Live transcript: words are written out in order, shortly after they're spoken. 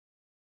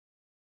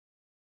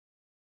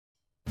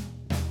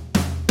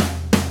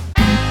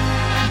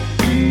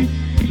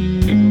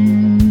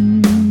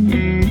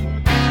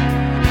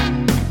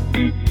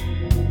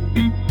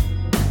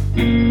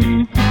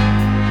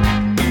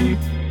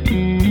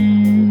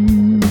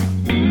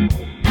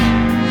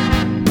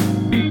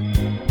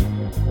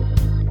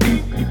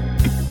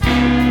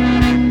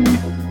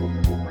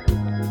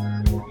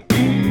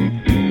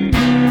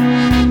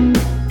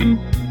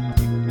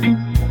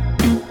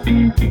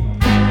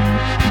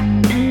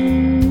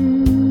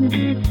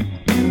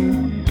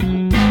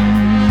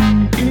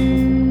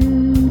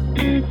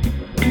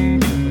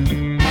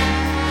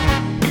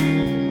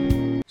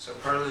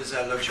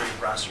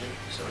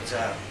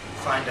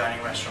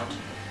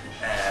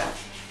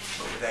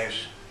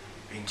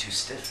being too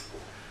stiff.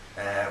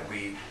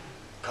 We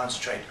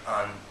concentrate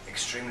on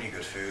extremely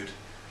good food,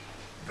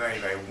 very,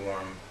 very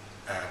warm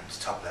and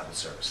top level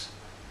service.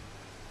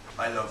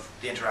 I love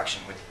the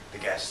interaction with the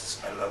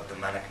guests. I love the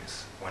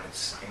manicness when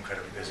it's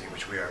incredibly busy,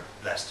 which we are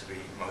blessed to be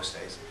most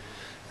days.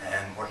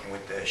 And working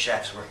with the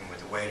chefs, working with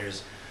the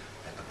waiters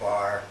at the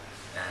bar,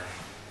 and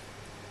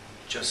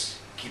just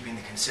keeping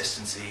the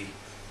consistency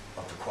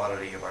of the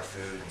quality of our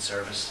food and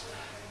service.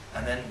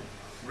 And then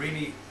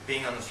really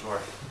being on the floor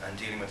and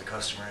dealing with the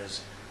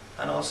customers,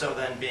 and also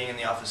then being in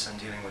the office and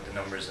dealing with the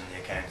numbers and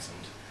the accounts,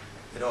 and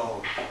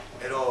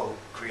it all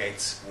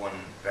creates one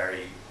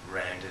very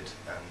rounded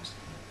and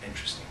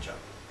interesting job.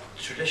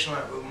 Traditional,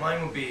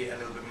 mine would be a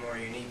little bit more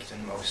unique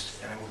than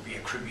most, and it would be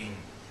a crubine.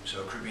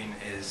 So a crubine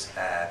is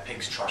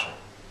pig's trotter,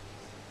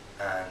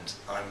 and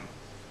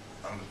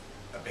I'm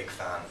a big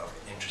fan of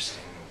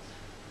interesting,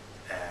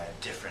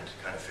 different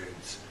kind of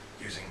foods,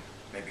 using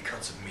maybe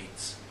cuts of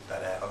meats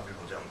that other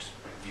people don't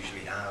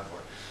usually have,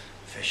 or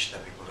fish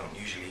that people don't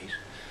usually eat,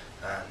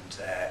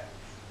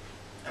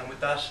 and with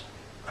that,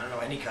 I don't know,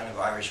 any kind of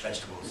Irish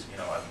vegetables. You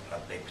know, I'm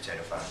a big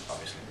potato fan,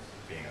 obviously,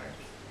 being Irish.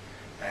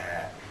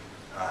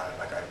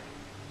 Like I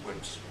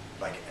would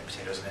like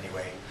potatoes in any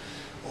way,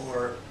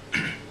 or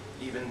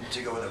even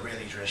to go with a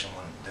really traditional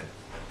one, the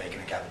bacon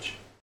and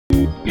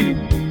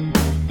cabbage.